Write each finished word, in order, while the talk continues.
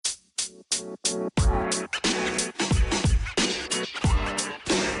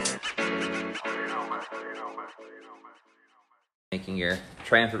Making your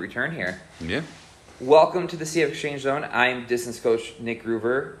triumphant return here. Yeah. Welcome to the CF Exchange Zone. I'm distance coach Nick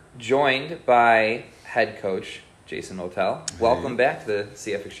Groover, joined by head coach Jason Motell. Hey. Welcome back to the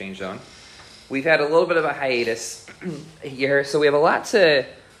CF Exchange Zone. We've had a little bit of a hiatus here, so we have a lot to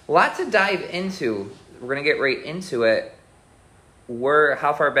dive into. We're gonna get right into it.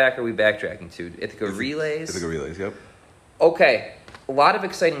 How far back are we backtracking to? Ithaca Relays? Ithaca Relays, yep. Okay. A lot of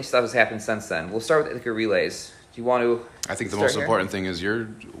exciting stuff has happened since then. We'll start with Ithaca Relays. Do you want to? I think the most important thing is your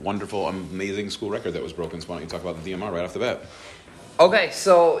wonderful, amazing school record that was broken. So why don't you talk about the DMR right off the bat? Okay,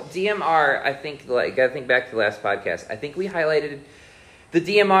 so DMR, I think, gotta think back to the last podcast. I think we highlighted the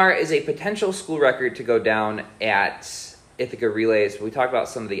DMR is a potential school record to go down at Ithaca Relays. We talked about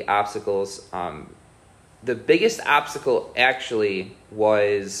some of the obstacles. The biggest obstacle actually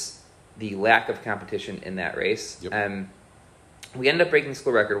was the lack of competition in that race. Yep. We ended up breaking the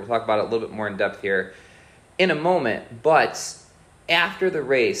school record. We'll talk about it a little bit more in depth here in a moment, but after the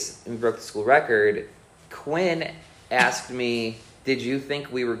race, and we broke the school record, Quinn asked me, did you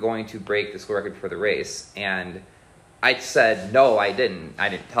think we were going to break the school record for the race? And I said, no, I didn't. I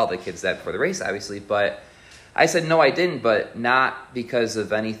didn't tell the kids that before the race, obviously, but I said, no, I didn't, but not because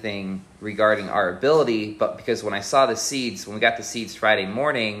of anything regarding our ability, but because when I saw the seeds, when we got the seeds Friday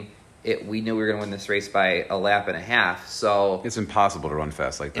morning, we knew we were going to win this race by a lap and a half. So it's impossible to run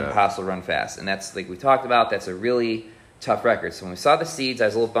fast like that. Impossible to run fast. And that's, like we talked about, that's a really tough record. So when we saw the seeds, I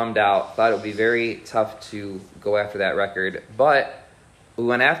was a little bummed out. Thought it would be very tough to go after that record. But we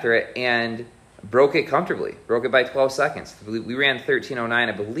went after it and broke it comfortably. Broke it by 12 seconds. We ran 13:09.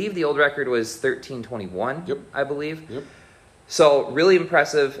 I believe the old record was 13:21, Yep. I believe. Yep. So really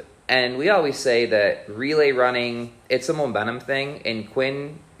impressive. And we always say that relay running, it's a momentum thing. And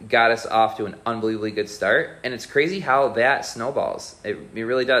Quinn got us off to an unbelievably good start. And it's crazy how that snowballs. It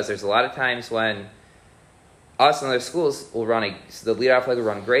really does. There's a lot of times when us and other schools will run the leadoff leg will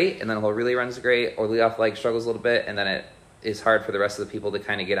run great, and then the whole relay runs great, or leadoff leg struggles a little bit, and then it is hard for the rest of the people to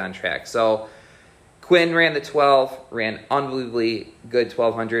kind of get on track. So Quinn ran the 12, ran unbelievably good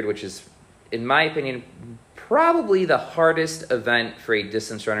 1200, which is, in my opinion, probably the hardest event for a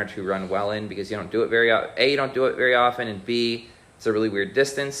distance runner to run well in, because you don't do it very often, and B, it's a really weird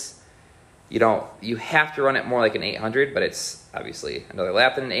distance. You have to run it more like an 800, but it's obviously another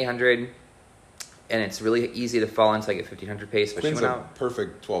lap than an 800, and it's really easy to fall into like a 1500 pace. But Quinn's a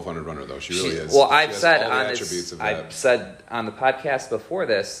perfect 1200 runner, though. She really is. Well, I've said on the podcast before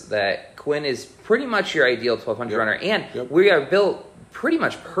this that Quinn is pretty much your ideal 1200 runner, and we are built pretty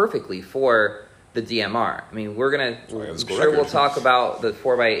much perfectly for the DMR. I mean, we'll talk about the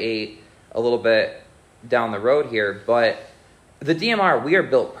 4x8 a little bit down the road here, but the DMR, we are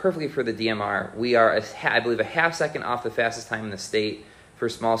built perfectly for the DMR. We are, I believe, a half second off the fastest time in the state for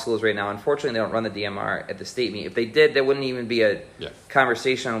small schools right now. Unfortunately, they don't run the DMR at the state meet. If they did, there wouldn't even be a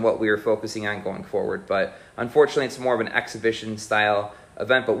conversation on what we were focusing on going forward. But unfortunately, it's more of an exhibition-style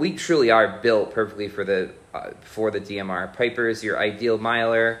event. But we truly are built perfectly for the DMR. Piper is your ideal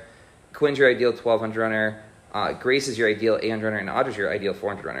miler. Quinn's your ideal 1200 runner. Grace is your ideal 800 runner. And Audra's your ideal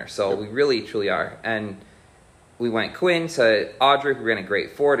 400 runner. So we really, truly are. And we went Quinn to Audra, who ran a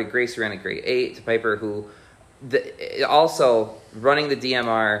great 4, to Grace, who ran a great 8, to Piper, who also running the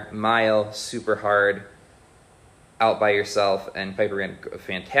DMR mile super hard out by yourself, and Piper ran a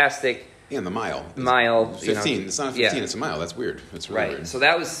fantastic. And the mile. 15. It's not a 15, it's a mile. That's weird. It's really right. Weird. So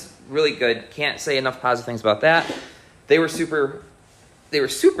that was really good. Can't say enough positive things about that. They were super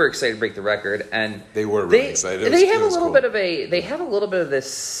excited to break the record, and they were really excited. They have a little bit of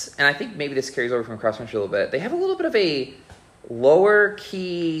this, and I think maybe this carries over from cross country a little bit. They have a little bit of a lower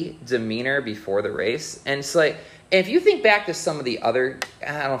key demeanor before the race, and it's like, if you think back to some of the other, I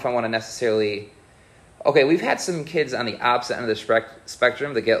don't know if I want to necessarily. Okay, we've had some kids on the opposite end of the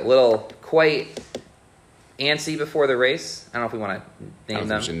spectrum that get quite antsy before the race. I don't know if we want to name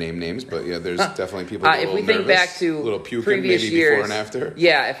them. We should name names, but yeah, there's definitely people that are if we think nervous, back to a little puking previous maybe years, before and after.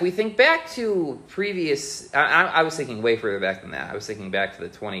 Yeah, if we think back to previous, I was thinking way further back than that. I was thinking back to the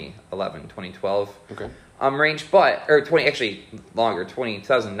 2011, 2012 range, or 20, actually longer,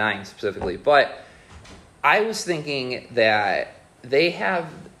 2009 specifically. But I was thinking that they have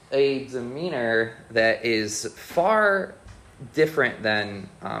a demeanor that is far different than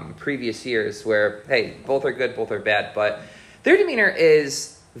previous years where, hey, both are good, both are bad, but their demeanor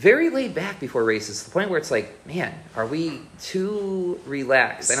is very laid back before races to the point where it's like, man, are we too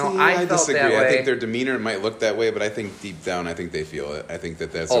relaxed? I know I felt disagree. that way. I think their demeanor might look that way, but I think deep down, I think they feel it. I think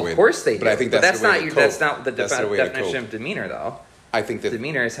that's the way. Of course they do. But I think that's not the way that's not the definition of demeanor, though. I think that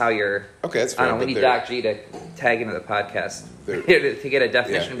demeanor is how you're. Okay, that's fair. I don't know. We need Doc G to tag into the podcast to get a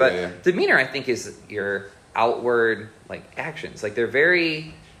definition. But demeanor, I think, is your outward actions. They're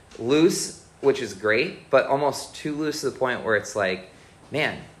very loose, which is great, but almost too loose to the point where it's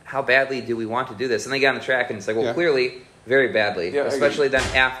man, how badly do we want to do this? And they get on the track, and it's clearly very badly, especially then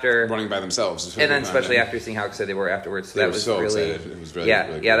after running by themselves, and then especially after seeing how excited they were afterwards. So that was so really excited. It was really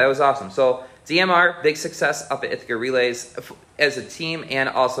cool. That was awesome. So DMR, big success up at Ithaca Relays as a team and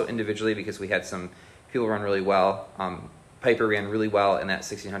also individually because we had some people run really well. Piper ran really well in that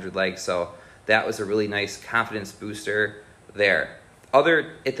 1600 leg, so that was a really nice confidence booster there.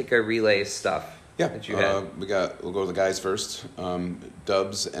 Other Ithaca Relay stuff. Yeah, that you had. We'll go to the guys first.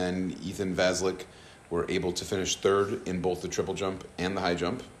 Dubs and Ethan Vaslik were able to finish third in both the triple jump and the high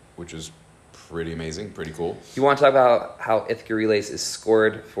jump, which is pretty amazing, pretty cool. You want to talk about how Ithaca Relays is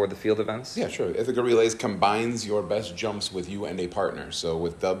scored for the field events? Yeah, sure. Ithaca Relays combines your best jumps with you and a partner. So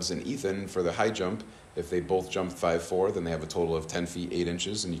with Dubs and Ethan for the high jump, if they both jump 5'4", then they have a total of 10 feet 8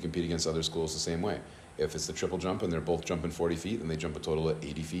 inches, and you compete against other schools the same way. If it's the triple jump and they're both jumping 40 feet, then they jump a total of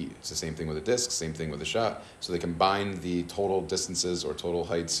 80 feet. It's the same thing with a disc, same thing with a shot. So they combine the total distances or total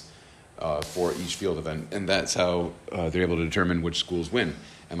heights for each field event, and that's how they're able to determine which schools win.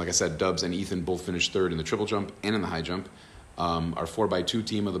 And like I said, Dubs and Ethan both finished third in the triple jump and in the high jump. Our 4x2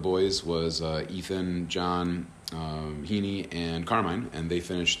 team of the boys was Ethan, John, Heaney, and Carmine, and they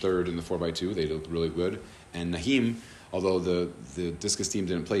finished third in the 4x2. They looked really good. And Naheem, although the discus team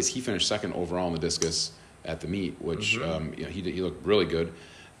didn't place, he finished second overall in the discus at the meet, which he looked really good.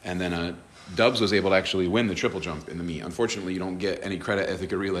 And then Dubs was able to actually win the triple jump in the meet. Unfortunately, you don't get any credit at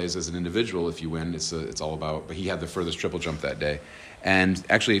Ithaca Relays as an individual if you win. It's all about, but he had the furthest triple jump that day. And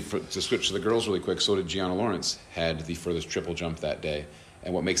actually, to switch to the girls really quick, so did Gianna Lawrence, had the furthest triple jump that day.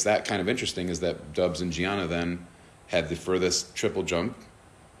 And what makes that kind of interesting is that Dubs and Gianna then had the furthest triple jump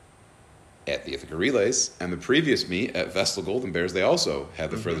at the Ithaca Relays, and the previous meet at Vestal Golden Bears, they also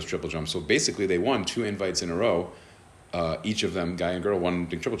had the furthest triple jump. So basically, they won 2 invites in a row. Each of them, guy and girl, won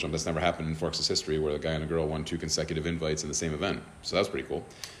big triple jump. That's never happened in Forks' history, where the guy and a girl won 2 consecutive invites in the same event. So that was pretty cool.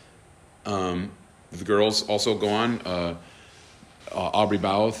 The girls also go on. Aubrey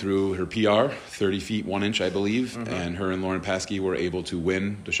Bow threw her PR, 30 feet 1 inch, I believe, and her and Lauren Paskey were able to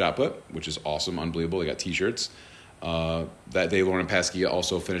win the shot put, which is awesome, unbelievable. They got T-shirts. That day, Lauren Paskey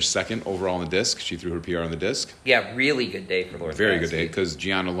also finished second overall in the disc. She threw her PR on the disc. Yeah, really good day for Lauren. Very good day, because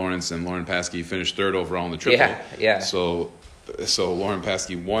Gianna Lawrence and Lauren Paskey finished third overall in the triple. Yeah. So Lauren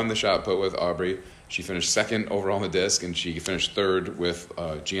Paskey won the shot put with Aubrey. She finished second overall in the disc, and she finished third with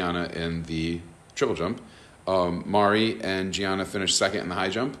Gianna in the triple jump. Mari and Gianna finished second in the high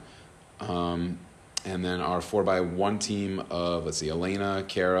jump. And then our 4x1 team of, Elena,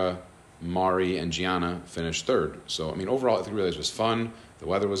 Kara, Mari, and Gianna finished third. So, overall, I think Relays was fun. The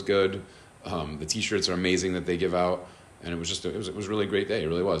weather was good. The T-shirts are amazing that they give out. And it was it was a really great day. It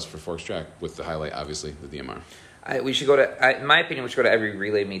really was for Forks Track, with the highlight, obviously, the DMR. We should go to, in my opinion, we should go to every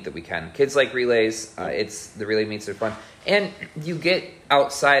relay meet that we can. Kids like relays. The relay meets are fun. And you get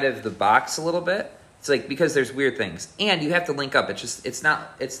outside of the box a little bit. It's because there's weird things. And you have to link up. It's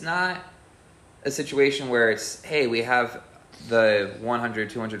not a situation where it's, hey, we have the 100,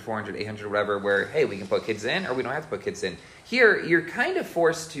 200, 400, 800, whatever, where, hey, we can put kids in or we don't have to put kids in. Here, you're kind of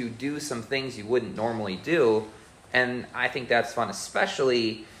forced to do some things you wouldn't normally do, and I think that's fun,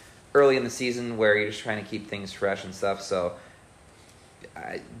 especially early in the season where you're just trying to keep things fresh and stuff. So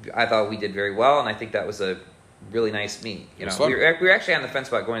I thought we did very well, and I think that was a really nice meet. We were actually on the fence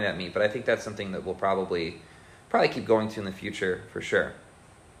about going to that meet, but I think that's something that we'll probably keep going to in the future for sure.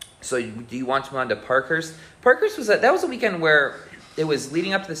 So do you want to move on to Parkhurst? Parkhurst was a weekend where it was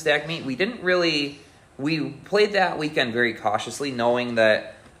leading up to the STAC meet. We played that weekend very cautiously, knowing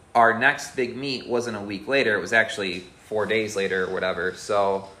that our next big meet wasn't a week later. It was actually 4 days later or whatever.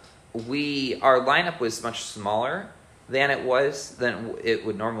 So our lineup was much smaller than it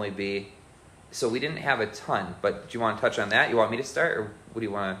would normally be. So we didn't have a ton, but do you want to touch on that? You want me to start, or what do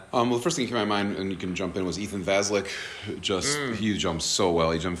you want to... Well, the first thing that came to my mind, and you can jump in, was Ethan Vaslik. He jumped so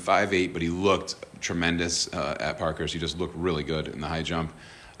well. He jumped 5'8", but he looked tremendous at Parkhurst. He just looked really good in the high jump.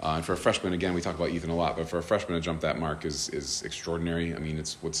 And for a freshman, again, we talk about Ethan a lot, but for a freshman to jump that mark is extraordinary.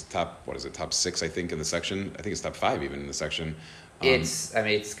 It's top 6, I think, in the section. I think it's top 5 even in the section. It's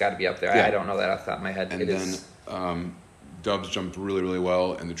got to be up there. Yeah. I don't know that off the top of my head. And Dubs jumped really, really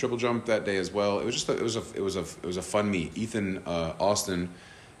well in the triple jump that day as well. It was a fun meet. Ethan Austin,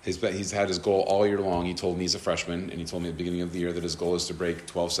 he's had his goal all year long. He told me he's a freshman, and he told me at the beginning of the year that his goal is to break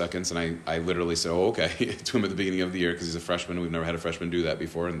 12 seconds. And I literally said, "Oh, okay," to him at the beginning of the year, because he's a freshman. We've never had a freshman do that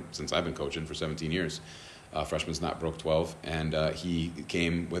before, and since I've been coaching for 17 years. Freshman's not broke 12, and he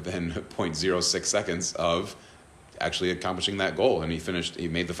came within 0.06 seconds of actually accomplishing that goal, and he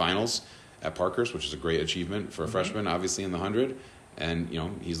made the finals at Parkhurst, which is a great achievement for a freshman, obviously in the 100, and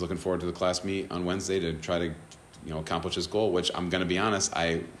he's looking forward to the class meet on Wednesday to try to accomplish his goal, which I'm going to be honest,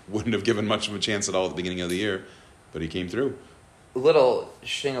 I wouldn't have given much of a chance at all at the beginning of the year, but he came through. Little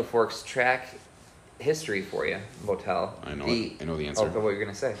Shingle Forks track history for you, Motell. I know the answer. Oh, what you're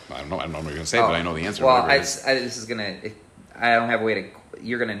going to say? I don't know what you're going to say, but I know the answer. Well, I don't have a way to.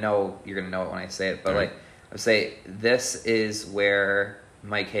 You're going to know it when I say it. But I would say this is where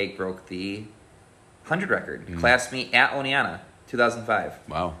Mike Hague broke the 100 record. Class meet at Oneonta, 2005.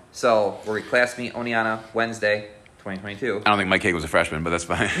 Wow. So we're class meet Oneonta Wednesday, 2022. I don't think Mike Hague was a freshman, but that's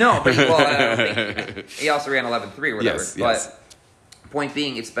fine. No, but I don't think he also ran 11.3 or whatever. Yes. But point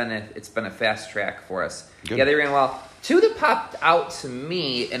being, it's been a fast track for us. Good. Yeah, they ran well. Two that popped out to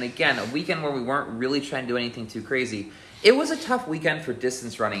me, and again, a weekend where we weren't really trying to do anything too crazy. It was a tough weekend for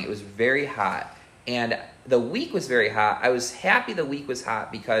distance running. It was very hot, and the week was very hot. I was happy the week was hot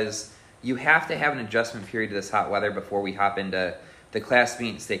because you have to have an adjustment period to this hot weather before we hop into the class meet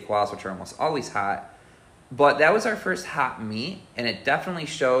and state quals, which are almost always hot. But that was our first hot meet, and it definitely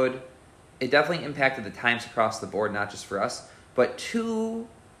impacted the times across the board, not just for us. But two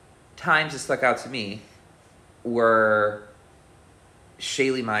times that stuck out to me were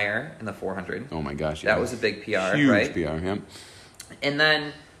Shaylee Meyer in the 400. Oh my gosh, yeah. That was a big PR, Huge right? PR, yeah. And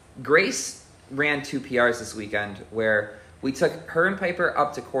then Grace ran 2 PRs this weekend where we took her and Piper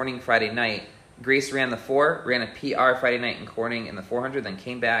up to Corning Friday night. Grace ran the 4, ran a PR Friday night in Corning in the 400, then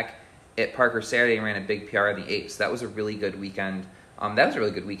came back at Parker Saturday and ran a big PR in the 8. So that was a really good weekend. That was a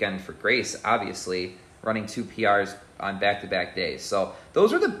really good weekend for Grace, obviously, running 2 PRs on back-to-back days. So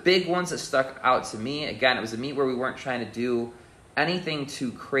those were the big ones that stuck out to me. Again, it was a meet where we weren't trying to do anything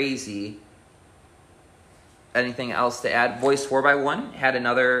too crazy. Anything else to add? Boys 4x1 had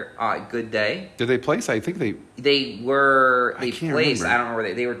another good day. Did they place? I think they placed. Remember. I don't know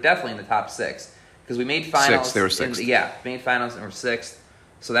where they were definitely in the top 6 because we made finals. 6. They were 6th. Made finals and were 6th.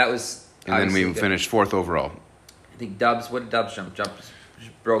 So that was. And then we finished 4th overall. I think Dubs. What did Dubs jump?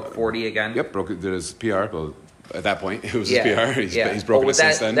 Broke 40 again. Yep, did his PR. Well, at that point, it was his PR. He's broken it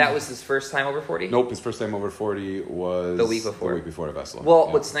since then. That was his first time over 40? Nope, his first time over 40 was the week before. The Vessel.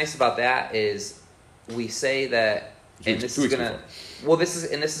 Well, what's nice about that is we say that, and this is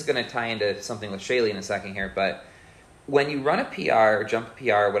going to tie into something with Shaylee in a second here, but when you run a PR or jump a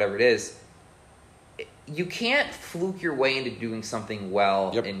PR or whatever it is, you can't fluke your way into doing something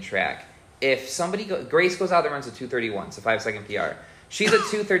well in track. If Grace goes out there and runs a 2:31, it's a 5-second PR. She's a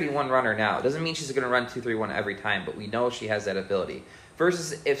 2:31 runner now. It doesn't mean she's going to run 2:31 every time, but we know she has that ability.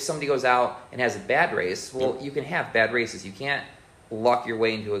 Versus if somebody goes out and has a bad race, you can have bad races. You can't luck your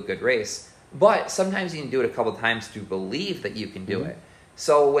way into a good race. But sometimes you can do it a couple times to believe that you can do it.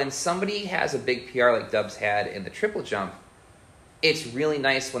 So when somebody has a big PR like Dubs had in the triple jump, it's really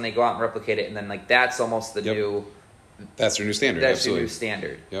nice when they go out and replicate it, and then that's almost the new. That's your new standard. That's absolutely. your new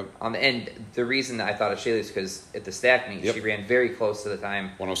standard. Yep. And the reason that I thought of Shaylee is because at the STAC meet, she ran very close to the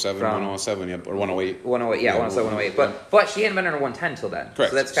time. 107, yep, or 108. 108, yeah, 107, 108. But she hadn't been under 110 till then. Correct.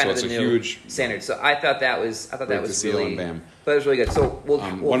 So that's kind of the new huge standard. So I thought that was really. But it was really good. So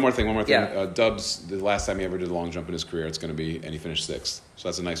one more thing. Yeah. Dubs, the last time he ever did a long jump in his career, it's going to be, and he finished 6th. So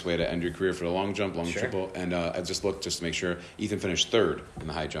that's a nice way to end your career for the long jump, triple. And I just looked just to make sure Ethan finished 3rd in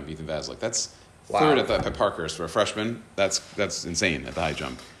the high jump. Ethan Vaslik. That's 3rd at Parkhurst for a freshman. That's insane at the high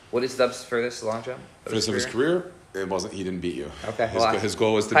jump. What is Dubs' furthest long jump? Furthest of his career? It wasn't. He didn't beat you. Okay. His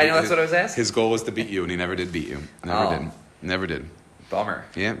goal was to. I know that's what I was asking. His goal was to beat you, and he never did beat you. Never did. Bummer.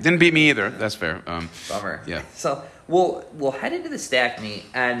 Yeah, didn't beat me either. That's fair. Bummer. Yeah. So we'll head into the STAC meet,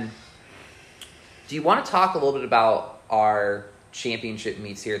 and do you want to talk a little bit about our championship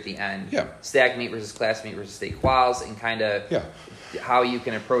meets here at the end? Yeah. STAC meet versus class meet versus state quals, and kind of how you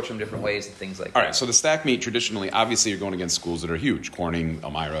can approach them different ways and things like that. All right, so the STAC meet, traditionally, obviously you're going against schools that are huge. Corning,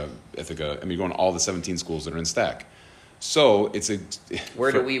 Elmira, Ithaca. I mean, you're going to all the 17 schools that are in STAC. So it's a...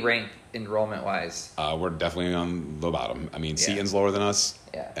 Where do we rank enrollment-wise? We're definitely on the bottom. I mean, Seton's lower than us.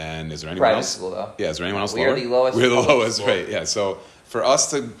 Yeah. And is there anyone else? School, though. Yeah, is there anyone else lower? We're the lowest. We're the lowest, right. Yeah, so for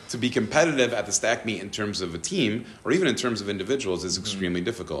us to be competitive at the STAC meet in terms of a team, or even in terms of individuals, is extremely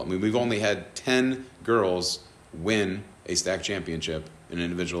difficult. I mean, we've only had 10 girls win a STAC championship in an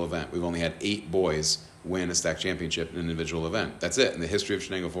individual event. We've only had 8 boys win a STAC championship in an individual event. That's it in the history of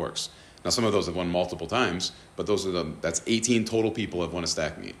Shenango Forks. Now, some of those have won multiple times, but that's 18 total people have won a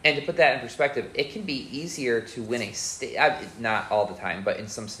STAC meet. And to put that in perspective, it can be easier to win a state, not all the time, but in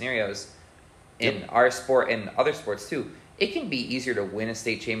some scenarios, in our sport and other sports too, it can be easier to win a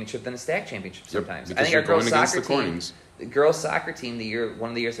state championship than a STAC championship sometimes. Yep, I think our girls soccer team, the girls soccer team,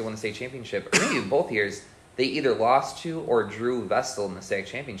 one of the years they won the state championship, or maybe both years, they either lost to or drew Vestal in the STAC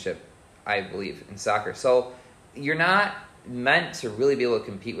championship, I believe, in soccer. So you're not meant to really be able to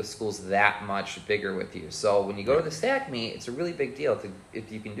compete with schools that much bigger with you. So when you go to the STAC meet, it's a really big deal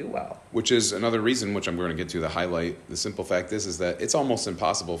if you can do well. Which is another reason, which I'm going to get to the highlight. The simple fact is that it's almost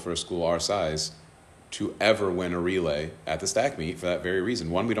impossible for a school our size to ever win a relay at the STAC meet for that very reason.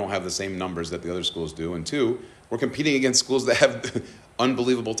 One, we don't have the same numbers that the other schools do, and two, we're competing against schools that have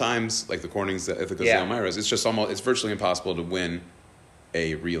unbelievable times, like the Cornings, the Ithacas, the Elmiras. It's just it's virtually impossible to win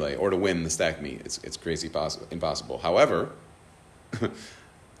a relay or to win the STAC meet. It's crazy impossible. However,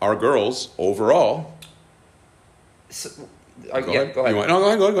 our girls overall. Go ahead. Go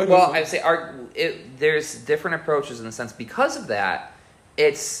ahead. Well, I'd say there's different approaches in the sense because of that.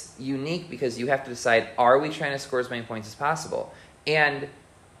 It's unique because you have to decide, are we trying to score as many points as possible? And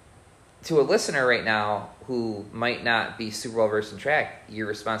to a listener right now who might not be super well versed in track, your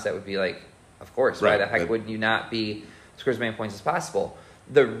response to that would be like, of course, why the heck wouldn't you not be score as many points as possible?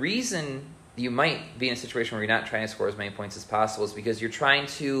 The reason you might be in a situation where you're not trying to score as many points as possible is because you're trying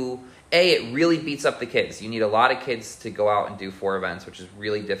to, it really beats up the kids. You need a lot of kids to go out and do 4 events, which is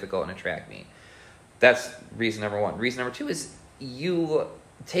really difficult in a track meet. That's reason number 1. Reason number 2 is you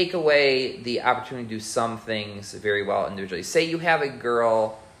take away the opportunity to do some things very well individually. Say you have a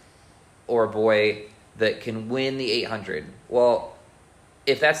girl or a boy that can win the 800. Well,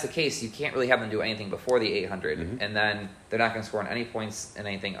 if that's the case, you can't really have them do anything before the 800, and then they're not going to score on any points in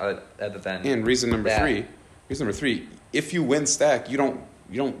anything other than. And reason number three, if you win STAC, you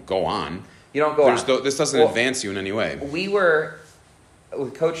don't go on. You don't go on. This doesn't advance you in any way.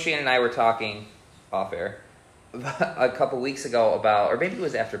 With Coach Shane and I were talking off air a couple weeks ago about, or maybe it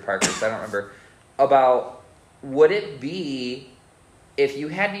was after Parker's, I don't remember, about would it be if you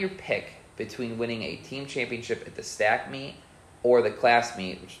had your pick between winning a team championship at the STAC meet or the class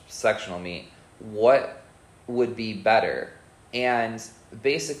meet, which is sectional meet, what would be better? And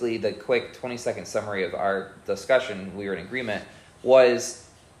basically the quick 20-second summary of our discussion, we were in agreement, was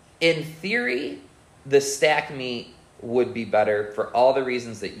in theory, the STAC meet would be better for all the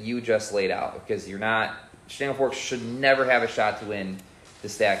reasons that you just laid out, because Shingle Forks should never have a shot to win the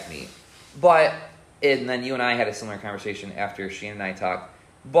STAC meet. And then you and I had a similar conversation after Shane and I talked,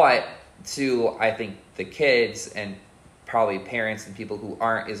 but to, I think, the kids and probably parents and people who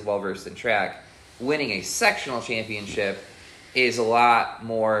aren't as well-versed in track, winning a sectional championship is a lot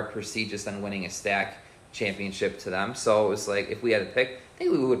more prestigious than winning a STAC championship to them. So it was like, if we had to pick, I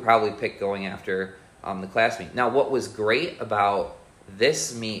think we would probably pick going after the class meet. Now, what was great about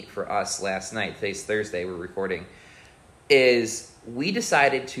this meet for us last night, today's Thursday, we're recording, is we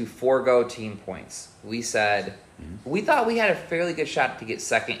decided to forego team points. We said, we thought we had a fairly good shot to get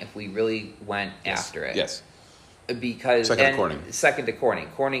second if we really went after it. Yes. Because second to Corning. Second to Corning.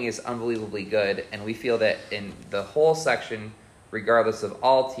 Corning is unbelievably good, and we feel that in the whole section, regardless of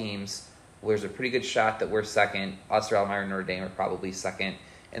all teams, there's a pretty good shot that we're second. Us or Elmira and Notre Dame are probably second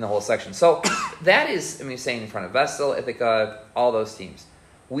in the whole section. So that is, saying in front of Vestal, Ithaca, all those teams.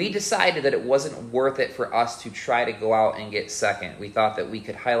 We decided that it wasn't worth it for us to try to go out and get second. We thought that we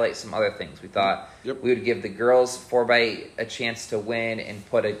could highlight some other things. We thought we would give the girls 4x a chance to win and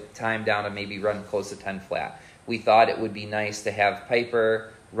put a time down to maybe run close to 10 flat. We thought it would be nice to have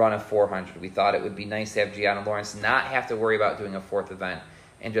Piper run a 400. We thought it would be nice to have Gianna Lawrence not have to worry about doing a 4th event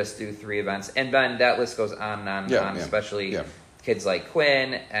and just do 3 events. And then that list goes on and on, especially kids like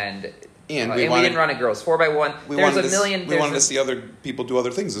Quinn and we didn't run a girls 4x1. We wanted to see other people do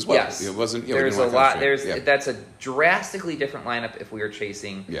other things as well. Yes, it wasn't. There's a lot. That's a drastically different lineup if we were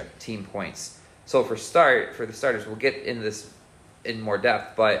chasing team points. So for the starters, we'll get into this in more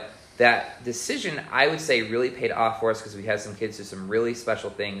depth, but that decision, I would say, really paid off for us because we had some kids do some really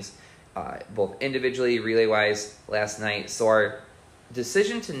special things, both individually, relay-wise, last night. So our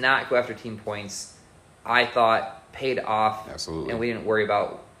decision to not go after team points, I thought, paid off. Absolutely. And we didn't worry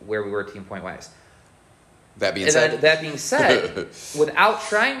about where we were team point-wise. That being said, without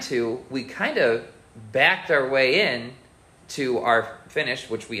trying to, we kind of backed our way in to our finish,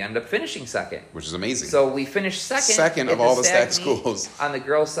 which we ended up finishing second. Which is amazing. So we finished second of all the STAC schools on the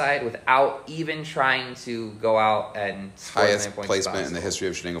girls' side without even trying to go out and score as many points placement in the history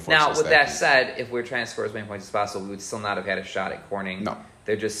of Shingle Forks. Now, with that said, if we're trying to score as many points as possible, we would still not have had a shot at Corning. No.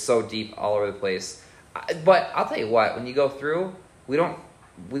 They're just so deep all over the place. But I'll tell you what, when you go through, we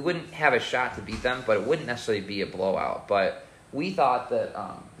wouldn't have a shot to beat them, but it wouldn't necessarily be a blowout. But we thought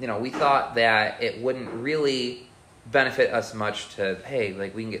that it wouldn't really benefit us much to, hey,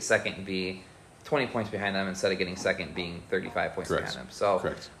 like we can get second and be 20 points behind them instead of getting second, being 35 points behind them. So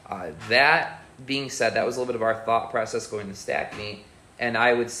Correct. That being said, that was a little bit of our thought process going to STAC meet, and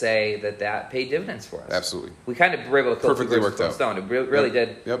I would say that paid dividends for us. Absolutely. We kind of were able to kill two birds with one stone. It really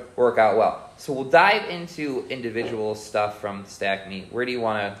did work out well. So we'll dive into individual stuff from the STAC meet. Where do you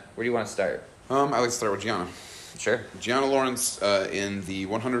want to start? I like to start with Gianna. Sure. Gianna Lawrence in the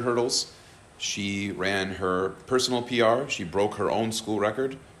 100 hurdles. She ran her personal PR. She broke her own school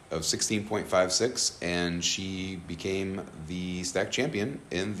record of 16.56, and she became the STAC champion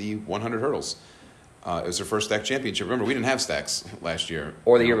in the 100 hurdles. It was her first STAC championship. Remember, we didn't have STACs last year.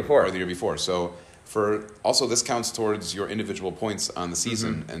 Or the year before. So also this counts towards your individual points on the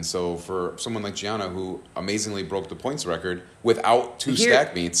season. And so for someone like Gianna, who amazingly broke the points record without two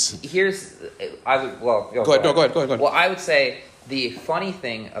STAC meets. Go ahead. Well, I would say the funny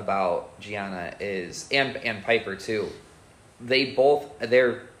thing about Gianna is, and Piper too,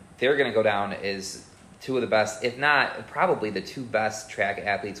 they're going to go down as two of the best, if not probably the two best track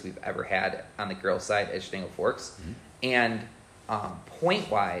athletes we've ever had on the girls' side at Shingle Forks. And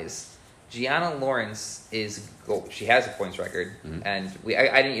point-wise, Gianna Lawrence she has a points record, and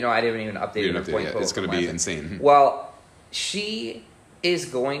I didn't even update her point total. It's going to be insane. Well, she is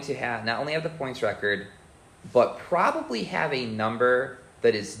going to not only have the points record, but probably have a number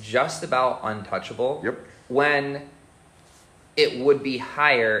that is just about untouchable. When it would be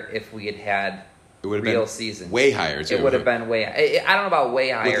higher if we had real season. Way higher, too. It would have been way higher. I don't know about way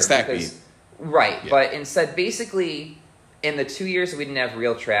higher. With the STAC meet. Right, but instead, basically, in the 2 years that we didn't have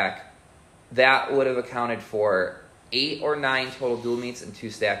real track, that would have accounted for 8 or 9 total dual meets and 2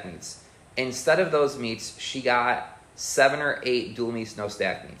 STAC meets. Instead of those meets, she got 7 or 8 dual meets, no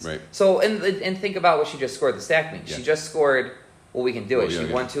STAC meets. Right. So, and think about what she just scored, the STAC meet. She just scored, we can do it. She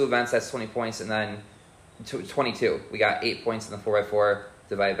won 2 events, that's 20 points, and then 22. We got 8 points in the 4x4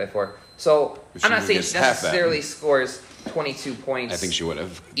 divided by 4. So I'm not saying she necessarily scores 22 points. I think she would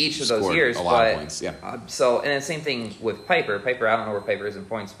have each of those years, a lot of points. Yeah. And then same thing with Piper. Piper, I don't know where Piper is in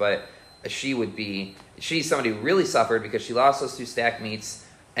points, but she's somebody who really suffered because she lost those 2 STAC meets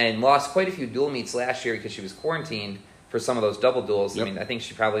and lost quite a few dual meets last year because she was quarantined for some of those double duels. I mean, I think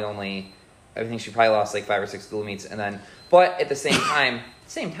she probably lost like 5 or 6 dual meets, but at the same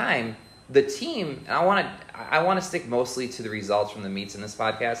time, the team, and I want to stick mostly to the results from the meets in this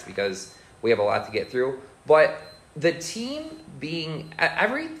podcast because we have a lot to get through. But the team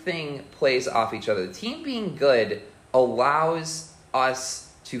everything plays off each other. The team being good allows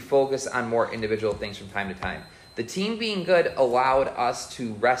us to focus on more individual things from time to time. The team being good allowed us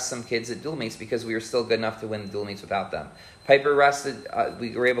to rest some kids at dual meets because we were still good enough to win the dual meets without them. Piper rested.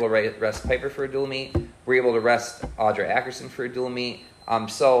 We were able to rest Piper for a dual meet. We were able to rest Audra Ackerson for a dual meet.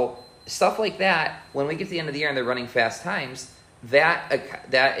 So stuff like that, when we get to the end of the year and they're running fast times, that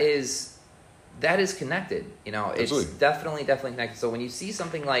is connected. It's definitely connected. So when you see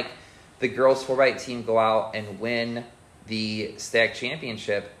something like the girls 4x8 team go out and win the STAC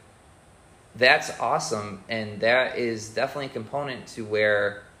championship, that's awesome, and that is definitely a component to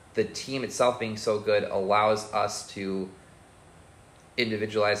where the team itself being so good allows us to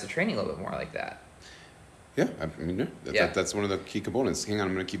individualize the training a little bit more like that. Yeah, that's one of the key components. Hang on,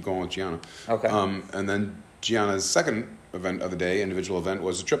 I'm going to keep going with Gianna. Okay. And then Gianna's second event of the day, individual event,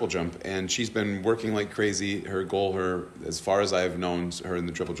 was a triple jump, and she's been working like crazy. Her goal, as far as I've known her in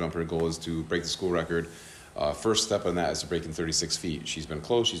the triple jump, her goal is to break the school record. First step on that is to break in 36 feet. She's been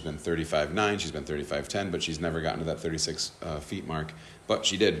close. She's been 35.9. She's been 35.10, but she's never gotten to that 36 feet mark. But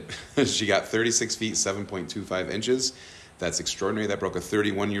she did. She got 36 feet, 7.25 inches. That's extraordinary. That broke a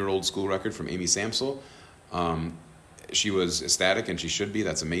 31-year-old school record from Amy Samsel. She was ecstatic, and she should be.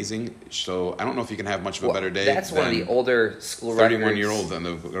 That's amazing. So I don't know if you can have much of a better day. That's one of the older school records. 31-year-old on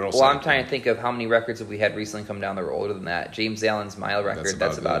the girls' side. I'm trying to think of how many records have we had recently come down that were older than that. James Allen's mile record,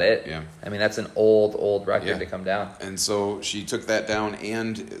 that's about it. Yeah. I mean, that's an old record to come down. And so she took that down,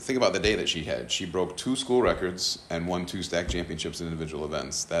 and think about the day that she had. She broke 2 school records and won 2 STAC championships in individual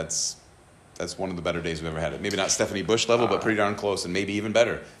events. That's one of the better days we've ever had. Maybe not Stephanie Bush level, but pretty darn close, and maybe even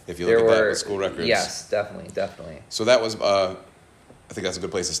better if you look at that with school records. Yes, definitely. So that was, I think that's a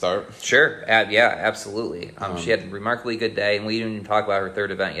good place to start. Sure. Yeah, absolutely. She had a remarkably good day, and we didn't even talk about her third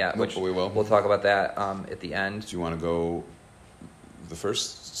event yet. But we will. We'll talk about that at the end. Do you want to go the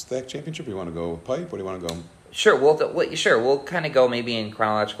first STAC championship, or you want to go pipe? What do you want to go? Sure. We'll kind of go maybe in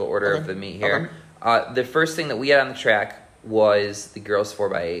chronological order of the meet here. Okay. The first thing that we had on the track was the girls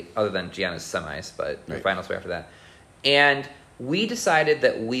 4x8, other than Gianna's semis, but the finals were after that. And we decided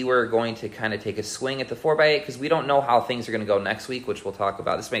that we were going to kind of take a swing at the 4x8 because we don't know how things are going to go next week, which we'll talk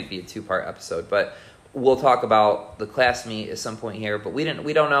about. This might be a 2-part episode, but we'll talk about the class meet at some point here. But we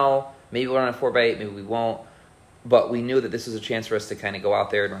don't know maybe we'll run a 4x8, maybe we won't. But we knew that this was a chance for us to kind of go out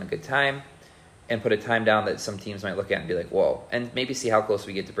there and run a good time and put a time down that some teams might look at and be like, whoa. And maybe see how close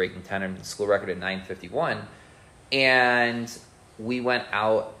we get to breaking 10 and school record at 9:51. And we went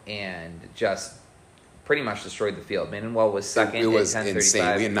out and just pretty much destroyed the field. Manuel was second. It was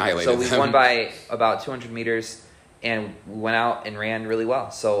insane. We annihilated them. So we won by about 200 meters, and we went out and ran really well.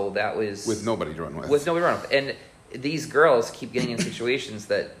 So that was... With nobody to run with. With nobody to run with. And these girls keep getting in situations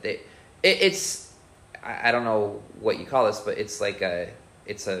that it's... I don't know what you call this, but it's like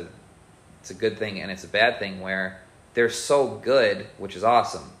it's a good thing and it's a bad thing where they're so good, which is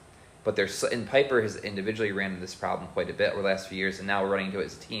awesome, but and Piper has individually ran into this problem quite a bit over the last few years, and now we're running into it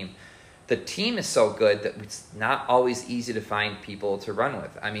as a team. The team is so good that it's not always easy to find people to run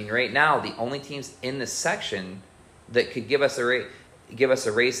with. I mean, right now the only teams in this section that could give us a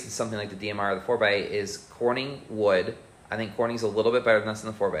race in something like the DMR or the 4x8 is Corning Wood. I think Corning's a little bit better than us in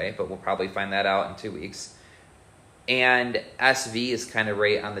the 4x8, but we'll probably find that out in 2 weeks. And SV is kind of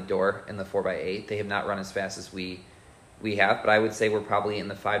right on the door in the 4x8. They have not run as fast as we have, but I would say we're probably in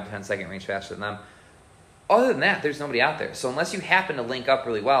the 5 to 10 second range faster than them. Other than that, there's nobody out there. So unless you happen to link up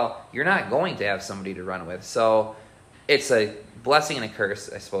really well, you're not going to have somebody to run with. So it's a blessing and a curse,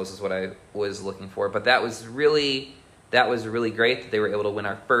 I suppose, is what I was looking for. But that was really great that they were able to win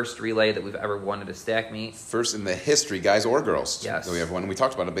our first relay that we've ever won at a STAC meet. First in the history, guys or girls. Yes. That we have won. We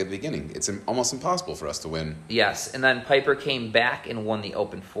talked about it at the beginning. It's almost impossible for us to win. Yes. And then Piper came back and won the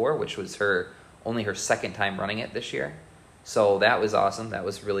Open 4, which was only her second time running it this year. So that was awesome. That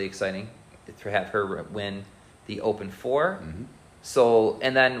was really exciting to have her win the Open 4. Mm-hmm. So,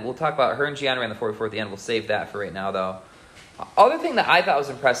 and then we'll talk about her and Gianna ran the 44 at the end. We'll save that for right now, though. Other thing that I thought was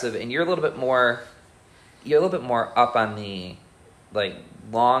impressive, and you're a little bit more up on the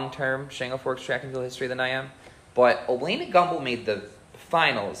long-term Shango Forks track and field history than I am. But Elena Gumbel made the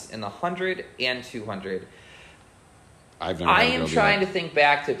finals in the 100 and 200. I am trying to think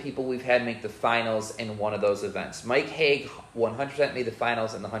back to people we've had make the finals in one of those events. Mike Haig 100% made the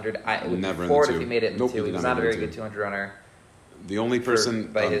finals in the 100. It would be forward if he made it in the 2. He was not a very good 200 runner. The only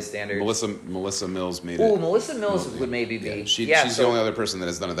person by his standards, Melissa Mills made it. Oh, Melissa Mills would maybe be. Yeah, she's the only other person that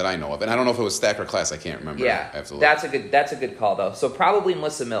has done it that I know of, and I don't know if it was STAC or class. I can't remember. Yeah, absolutely. That's a good call though. So probably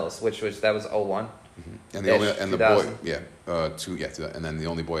Melissa Mills, that was 01. Mm-hmm. And the boy, and then the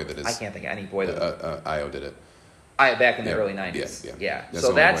only boy that is. I can't think of any boy that. Io did it. Back in the early 90s. Yeah.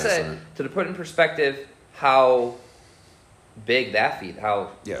 So that's to put in perspective how big that feat,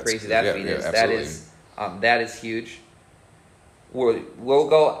 how crazy that feat is. Absolutely. That is huge. We'll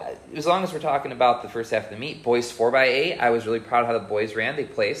go, as long as we're talking about the first half of the meet, boys 4x8, I was really proud of how the boys ran. They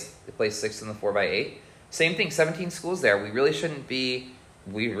placed 6th in the 4x8. Same thing, 17 schools there. We really shouldn't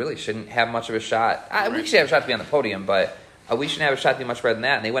have much of a shot. We should have a shot to be on the podium, but we shouldn't have a shot to be much better than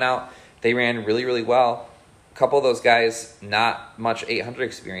that. And they went out, they ran really, really well. A couple of those guys, not much 800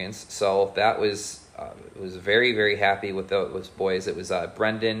 experience, so that was very, very happy with those boys. It was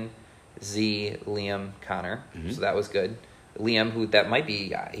Brendan, Z, Liam, Connor, so that was good. Liam,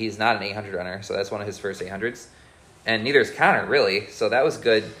 he's not an 800 runner, so that's one of his first 800s. And neither is Connor, really, so that was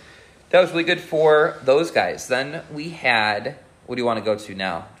good. That was really good for those guys. Then we had, what do you want to go to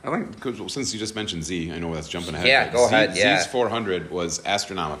now? I think, since you just mentioned Z, I know that's jumping ahead. Yeah, go ahead, Z's 400 was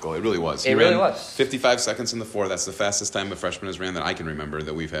astronomical. It really was. He ran 55 seconds in the 4. That's the fastest time a freshman has ran that I can remember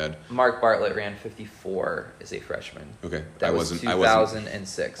that we've had. Mark Bartlett ran 54 as a freshman. Okay. That was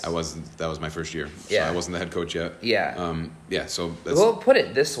 2006. That was my first year. So yeah. I wasn't the head coach yet. Yeah. So we'll put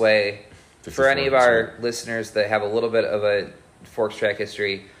it this way, for any of our listeners that have a little bit of a Forks track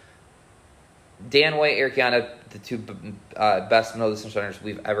history, Dan White, Eric Yana, the two best middle distance runners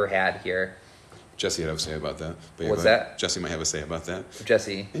we've ever had here. Jesse had a say about that. What's that? Jesse might have a say about that.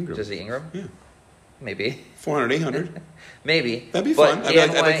 Jesse Ingram? Yeah. Maybe. 400, 800? Maybe. That'd be fun. I'd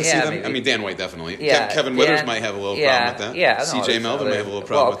like to see them. Maybe. I mean, Dan White definitely. Yeah, Kevin Withers might have a little problem with that. Yeah. CJ Melvin might have a little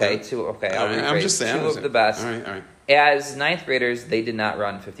problem with that. I'm just saying. Two of the best. All right. As ninth graders, they did not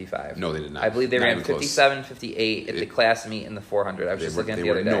run 55. No, they did not. I believe they ran 57, 58 at the class meet in the 400. I was just looking at the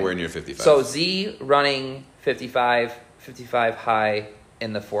other day. They were nowhere near 55. So Z running 55 high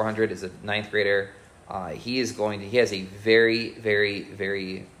in the 400 is a ninth grader. He has a very, very,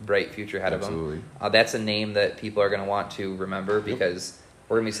 very bright future ahead of him. That's a name that people are going to want to remember because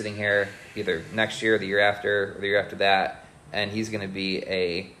we're going to be sitting here either next year, the year after, or the year after that, and he's going to be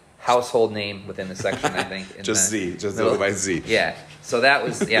a household name within the section, I think. Just go by Z. Yeah. So that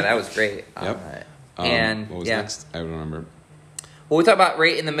was great. Yep. And what was next? I don't remember. Well, we talk about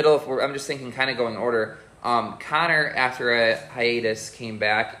right in the middle of. I'm just thinking, kind of going in order. Connor, after a hiatus, came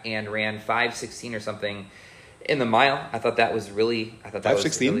back and ran 5:16 or something In the mile, I thought that was really. I thought that 5:16?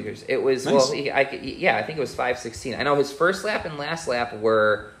 Was really good. It was nice. I think it was 5:16. I know his first lap and last lap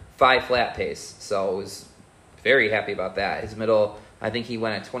were 5 flat pace, so I was very happy about that. His middle, I think he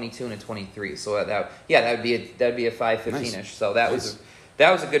went at 22 and a 23. So that would be a 5:15ish. Nice. So that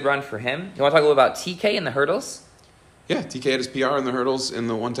was a good run for him. You want to talk a little about TK and the hurdles? Yeah, TK had his PR in the hurdles, in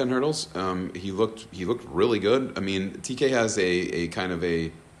the 110 hurdles. He looked really good. I mean, TK has a kind of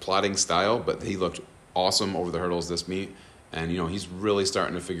a plodding style, but he looked awesome over the hurdles this meet. And, he's really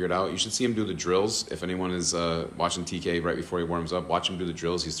starting to figure it out. You should see him do the drills. If anyone is watching TK right before he warms up, watch him do the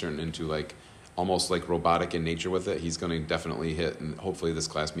drills. He's turning into almost like robotic in nature with it. He's going to definitely hit, and hopefully this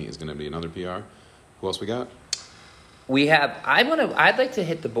class meet is going to be another PR. Who else we got? We have. I'd like to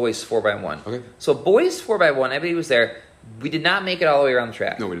hit the boys 4x1. Okay. So boys 4x1. Everybody was there. We did not make it all the way around the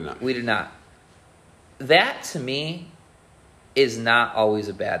track. No, we did not. We did not. That to me is not always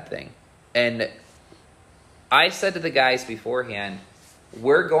a bad thing. And I said to the guys beforehand,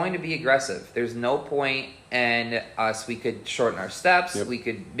 we're going to be aggressive. There's no point in us. We could shorten our steps. Yep. We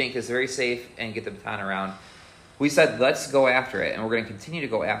could make this very safe and get the baton around. We said, let's go after it, and we're going to continue to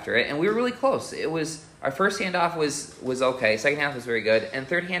go after it. And we were really close. It was our first handoff was okay. Second half was very good. And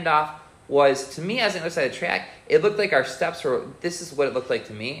third handoff was, to me, as an other side of the track, it looked like our steps were, this is what it looked like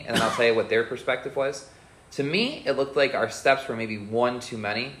to me, and then I'll tell you what their perspective was. To me, it looked like our steps were maybe one too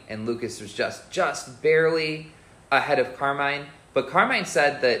many, and Lucas was just barely ahead of Carmine. But Carmine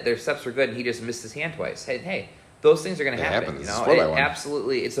said that their steps were good, and he just missed his hand twice. Hey, those things are going to happen. It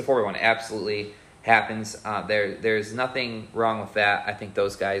absolutely, it's the 4x1. Absolutely happens. There's nothing wrong with that. I think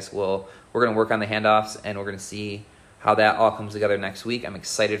those guys we're going to work on the handoffs, and we're going to see how that all comes together next week. I'm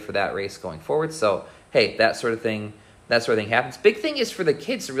excited for that race going forward. So, hey, that sort of thing happens. Big thing is for the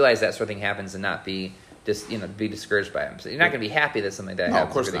kids to realize that sort of thing happens and not be be discouraged by them. So you're not going to be happy that something like that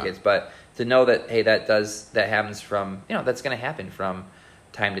happens for the kids, but to know that, hey, that happens from, that's going to happen from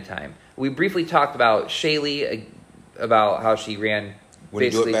time to time. We briefly talked about Shaylee, about how she ran. When you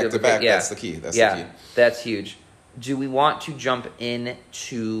do it back to back, that's the key. That's the key. That's huge. Do we want to jump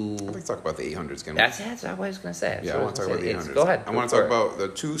into... I'd like to talk about the 800s. That's what I was going to say. I want to talk about the 800s. Go ahead. I want to talk about the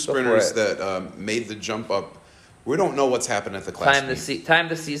two sprinters that made the jump up. We don't know what's happened at the class time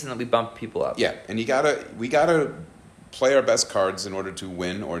the season that we bump people up. Yeah, and we gotta play our best cards in order to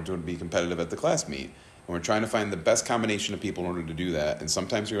win or to be competitive at the class meet. And we're trying to find the best combination of people in order to do that. And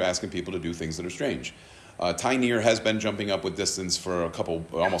sometimes you're asking people to do things that are strange. Ty Neer has been jumping up with distance for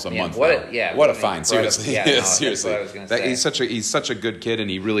almost a month now. What a find! Seriously, seriously. He's such a good kid, and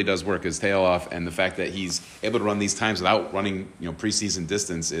he really does work his tail off. And the fact that he's able to run these times without running preseason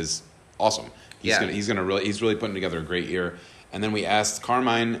distance is awesome. He's really putting together a great year. And then we asked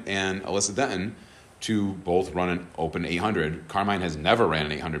Carmine and Alyssa Denton to both run an open 800. Carmine has never ran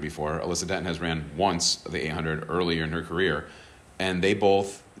an 800 before. Alyssa Denton has ran once the 800 earlier in her career, and they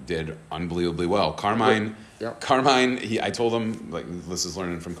both did unbelievably well. Carmine, I told him, like this is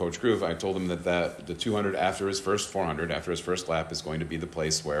learning from Coach Groove, I told him that the 200 after his first 400, after his first lap, is going to be the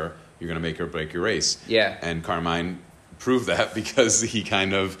place where you're going to make or break your race. Yeah. And Carmine proved that because he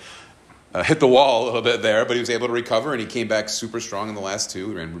kind of hit the wall a little bit there, but he was able to recover, and he came back super strong in the last two.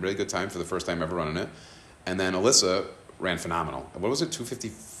 He ran a really good time for the first time ever running it. And then Alyssa ran phenomenal. What was it,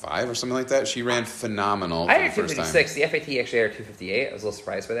 255 or something like that? She ran phenomenal. I had 256. The FAT actually had 258. I was a little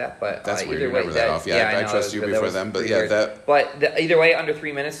surprised by that, but that's weird. Either way, that off. I trust you before them, but that. But either way, under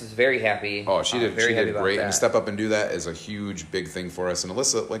 3 minutes, was very happy. Oh, she did great, and to step up and do that is a huge, big thing for us. And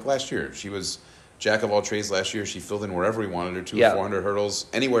Alyssa, like last year, she was jack of all trades last year. She filled in wherever we wanted her to, 400 hurdles,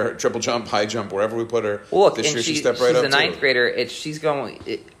 anywhere, triple jump, high jump, wherever we put her. Well, look, this year she stepped right up. She's a ninth grader. She's going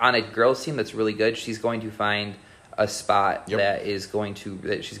on a girls team that's really good. She's going to find a spot that she's going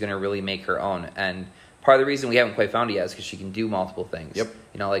to really make her own. And part of the reason we haven't quite found it yet is because she can do multiple things. Yep.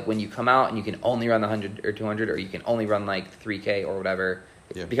 Like when you come out and you can only run the 100 or 200, or you can only run like 3K or whatever.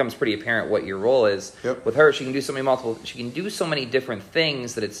 It becomes pretty apparent what your role is. Yep. With her, she can do She can do so many different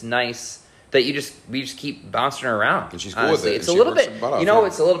things that it's nice that we just keep bouncing her around. And she's cool with it. It's a little bit,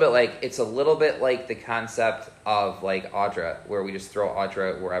 it's a little bit like the concept of like Audra, where we just throw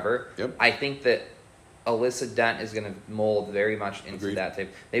Audra wherever. Yep. I think that Alyssa Dent is going to mold very much into that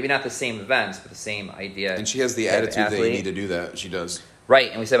type. Maybe not the same events, but the same idea. And she has the attitude that you need to do that. She does.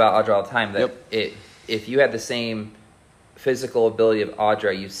 Right, and we say about Audra all the time that if you have the same physical ability of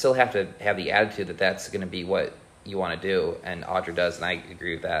Audra, you still have to have the attitude that that's going to be what you want to do, and Audra does, and I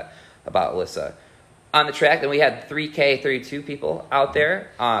agree with that about Alyssa. On the track, then we had 3K 32 people out there.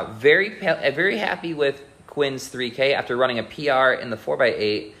 Very happy with Quinn's 3K after running a PR in the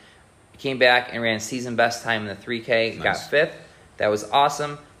 4x8. Came back and ran season best time in the 3K. Nice. Got fifth. That was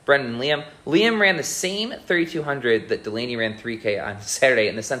awesome. Brendan and Liam. Liam ran the same 3,200 that Delaney ran 3K on Saturday,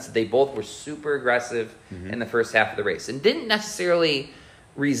 in the sense that they both were super aggressive in the first half of the race, and didn't necessarily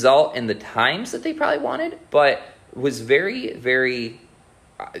result in the times that they probably wanted, but was very, very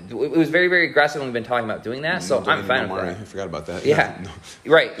aggressive, and we've been talking about doing that, so I'm fine with that. I forgot about that. Yeah.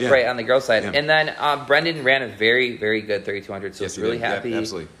 Right, on the girls' side. Yeah. And then Brendan ran a very, very good 3,200, so really happy. Yeah,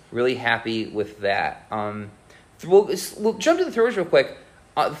 absolutely. Really happy with that. We'll jump to the throwers real quick.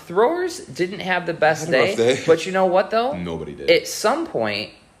 Throwers didn't have the best day, but you know what, though? Nobody did. At some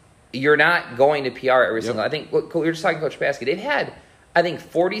point, you're not going to PR every single. I think we were just talking to Coach Paskey. They've had, I think,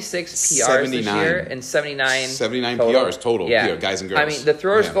 46 PRs this year and 79 total. PRs total, PR, guys and girls. I mean, the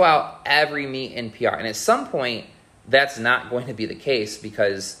throwers go out every meet in PR, and at some point, that's not going to be the case,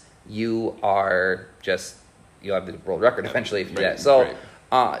 because you have the world record eventually if you do that. So. Right.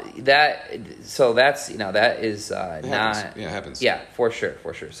 That is not. Yeah, it happens. Yeah, for sure.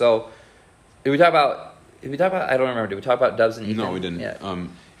 So, did we talk about? I don't remember. Did we talk about Dubs and Ethan? No, we didn't. Yeah.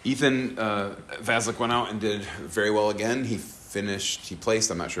 Ethan Vazlik went out and did very well again. He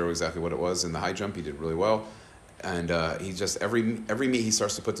placed. I'm not sure exactly what it was in the high jump. He did really well, and he just every meet he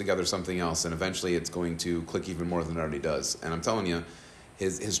starts to put together something else, and eventually it's going to click even more than it already does. And I'm telling you,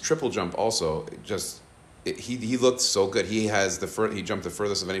 his triple jump also just. He looked so good. He jumped the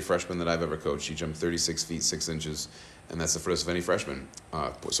furthest of any freshman that I've ever coached. He jumped 36 feet 6 inches, and that's the furthest of any freshman.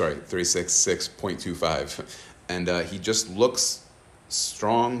 36.6.25, and he just looks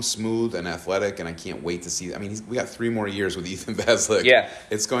strong, smooth, and athletic. And I can't wait to see. I mean, we got 3 more years with Ethan Vazlik. Yeah,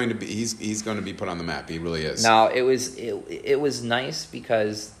 it's going to be. He's going to be put on the map. He really is. Now it was nice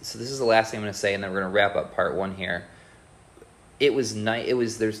because this is the last thing I'm going to say, and then we're going to wrap up part 1 here. It was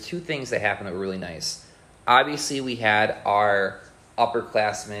nice. There's 2 things that happened that were really nice. Obviously, we had our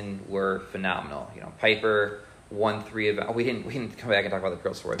upperclassmen were phenomenal. Piper won 3 events. We didn't come back and talk about the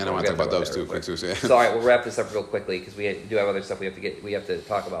girls' sport. And I want to talk about those too, quick. So all right, we'll wrap this up real quickly because we do have other stuff we have to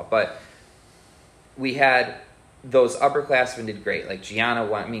talk about. But we had those upperclassmen did great. Like Gianna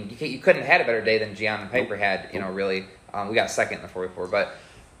won. I mean, you couldn't have had a better day than Gianna and Piper had. Really, we got second in the 4x4, but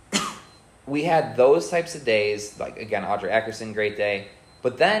we had those types of days. Like again, Audrey Ackerson, great day.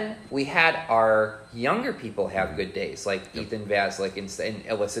 But then we had our younger people have good days, like Ethan Vazlik and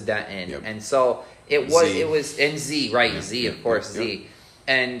Alyssa Denton, and so it was and Z, right? Yeah. Z, of course, Z,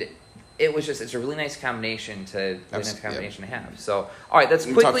 and it's a really nice combination to have. So all right, let's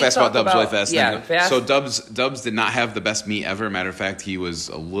quickly talk fast about Dubs really fast. Yeah, fast. So Dubs did not have the best meet ever. Matter of fact, he was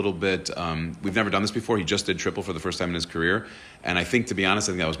a little bit. We've never done this before. He just did triple for the first time in his career, and I think, to be honest,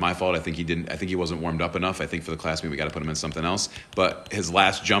 that was my fault. I think he wasn't warmed up enough. I think for the class meet we got to put him in something else. But his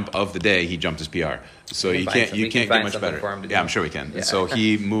last jump of the day, he jumped his PR. So you can't get much better. Yeah, I'm sure we can. Yeah. So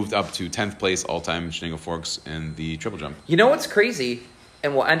he moved up to 10th place all time in Shenango Forks in the triple jump. You know what's crazy?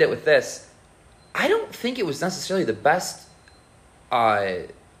 And we'll end it with this. I don't think it was necessarily the best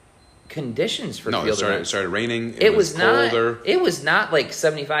conditions for field events. It started raining. It was colder. It was not like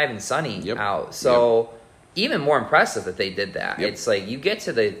 75 and sunny out. So even more impressive that they did that. Yep. It's like you get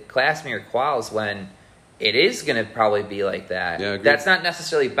to the class meet or quals when it is going to probably be like that. Yeah, agreed. That's not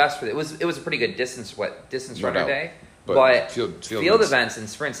necessarily best for it. It was a pretty good distance runner day. But field events and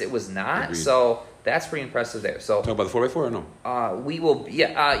sprints, it was not. Agreed. So that's pretty impressive there. So talk about the 4x4 or no? We will.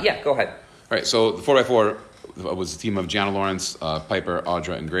 Yeah. Go ahead. All right. So the 4x4 was a team of Gianna Lawrence, Piper,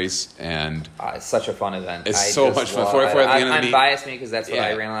 Audra, and Grace, and it's such a fun event. It's so much fun. 4x4 at the end of the meet. I'm biased because that's what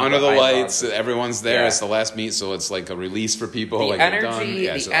I ran on. Under the lights, everyone's there. Yeah. It's the last meet, so it's like a release for people. The energy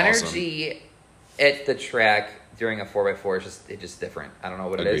at the track during a 4x4 is just different. I don't know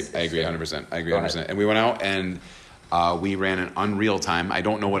what it is. I agree 100%. I agree 100%. And we went out and we ran an unreal time. I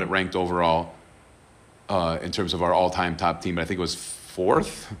don't know what it ranked overall in terms of our all-time top team, but I think it was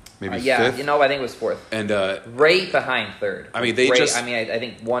 4th, maybe 5th. I think it was 4th. And right behind 3rd. I mean, I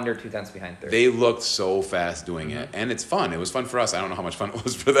think 1 or 2 tenths behind 3rd. They looked so fast doing it, and it's fun. It was fun for us. I don't know how much fun it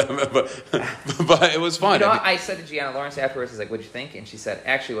was for them, but it was fun. I said to Gianna Lawrence afterwards, I was like, "What'd you think?" And she said,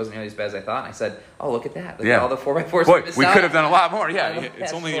 "Actually, it wasn't nearly as bad as I thought." And I said, "Oh, look at that! Look at all the 4x4s." Boy, we could have done a lot more. Yeah,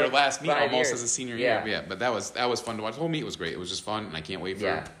 it's only your last meet almost as a senior year. Yeah, but that was fun to watch. The whole meet was great. It was just fun, and I can't wait for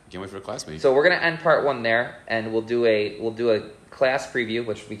a class meet. So we're gonna end part 1 there, and we'll do a class preview,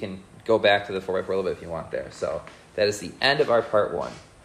 which we can go back to the 4x4 a little bit if you want there. So that is the end of our part 1.